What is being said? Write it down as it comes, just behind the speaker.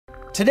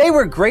Today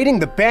we're grading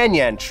the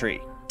banyan tree.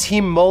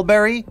 Team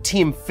mulberry,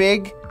 team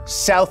fig,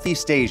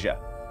 Southeast Asia.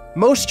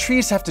 Most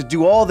trees have to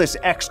do all this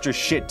extra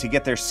shit to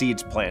get their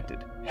seeds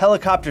planted.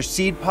 Helicopter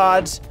seed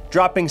pods,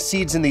 dropping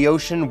seeds in the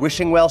ocean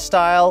wishing well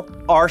style,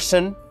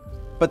 arson.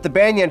 But the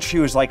banyan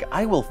tree was like,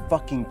 I will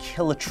fucking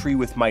kill a tree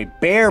with my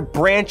bare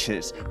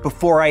branches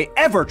before I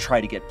ever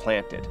try to get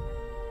planted.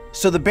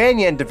 So the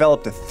banyan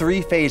developed a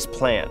three-phase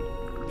plan.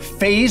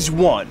 Phase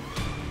 1,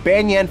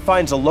 banyan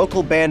finds a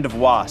local band of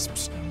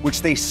wasps,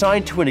 which they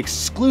sign to an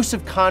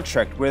exclusive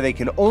contract where they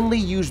can only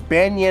use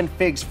banyan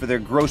figs for their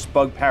gross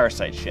bug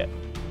parasite shit.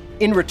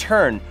 In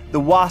return, the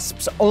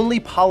wasps only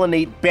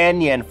pollinate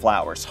banyan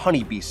flowers,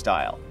 honeybee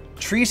style.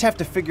 Trees have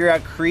to figure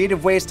out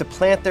creative ways to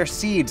plant their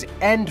seeds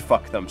and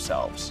fuck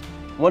themselves.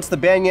 Once the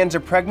banyans are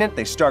pregnant,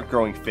 they start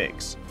growing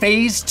figs.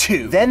 Phase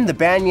 2. Then the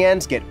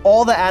banyans get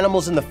all the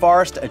animals in the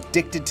forest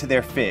addicted to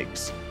their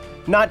figs,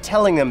 not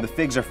telling them the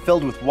figs are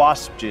filled with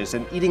wasp jizz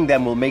and eating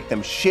them will make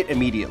them shit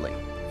immediately.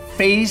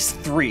 Phase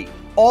 3.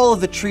 All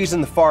of the trees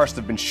in the forest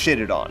have been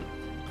shitted on.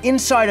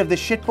 Inside of the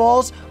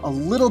shitballs, a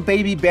little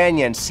baby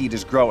banyan seed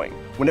is growing.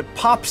 When it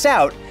pops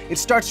out, it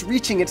starts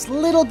reaching its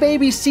little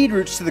baby seed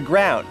roots to the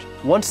ground.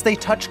 Once they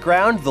touch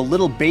ground, the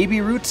little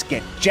baby roots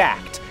get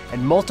jacked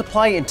and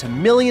multiply into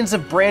millions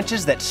of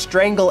branches that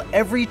strangle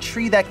every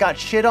tree that got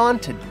shit on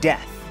to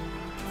death.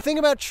 The thing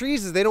about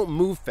trees is they don't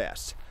move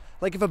fast.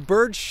 Like if a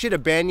bird shit a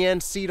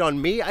banyan seed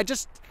on me, I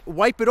just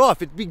wipe it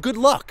off. It'd be good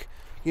luck,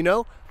 you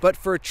know? But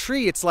for a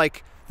tree, it's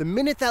like the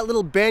minute that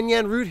little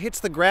banyan root hits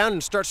the ground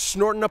and starts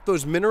snorting up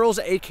those minerals,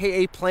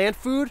 aka plant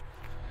food,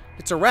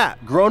 it's a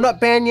wrap. Grown-up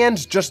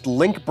banyans just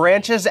link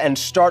branches and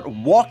start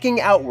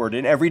walking outward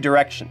in every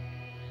direction.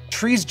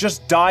 Trees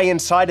just die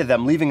inside of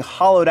them, leaving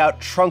hollowed out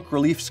trunk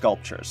relief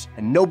sculptures.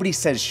 And nobody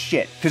says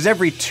shit, because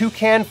every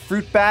toucan,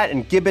 fruit bat,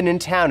 and gibbon in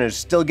town is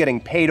still getting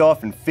paid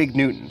off in fig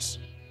newtons.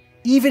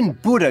 Even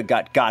Buddha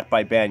got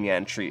by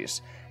banyan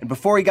trees. And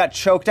before he got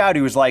choked out,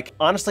 he was like,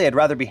 honestly, I'd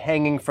rather be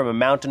hanging from a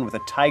mountain with a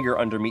tiger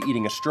under me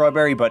eating a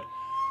strawberry, but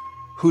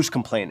who's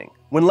complaining?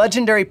 When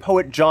legendary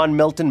poet John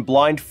Milton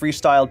blind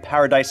freestyled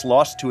Paradise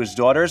Lost to his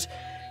daughters,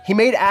 he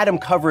made Adam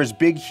cover his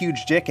big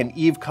huge dick and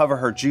Eve cover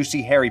her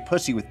juicy hairy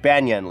pussy with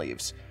banyan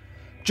leaves.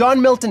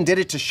 John Milton did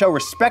it to show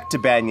respect to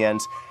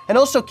banyans and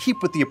also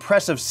keep with the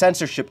oppressive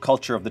censorship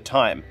culture of the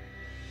time.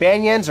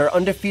 Banyans are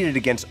undefeated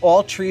against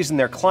all trees in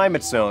their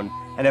climate zone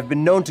and have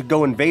been known to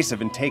go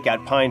invasive and take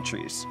out pine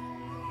trees.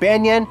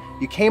 Banyan,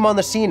 you came on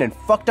the scene and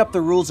fucked up the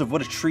rules of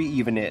what a tree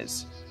even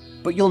is.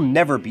 But you'll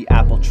never be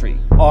apple tree,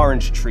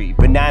 orange tree,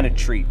 banana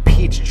tree,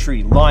 peach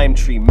tree, lime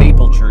tree,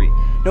 maple tree,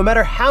 no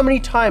matter how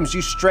many times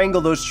you strangle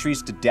those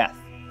trees to death.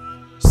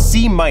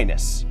 C-.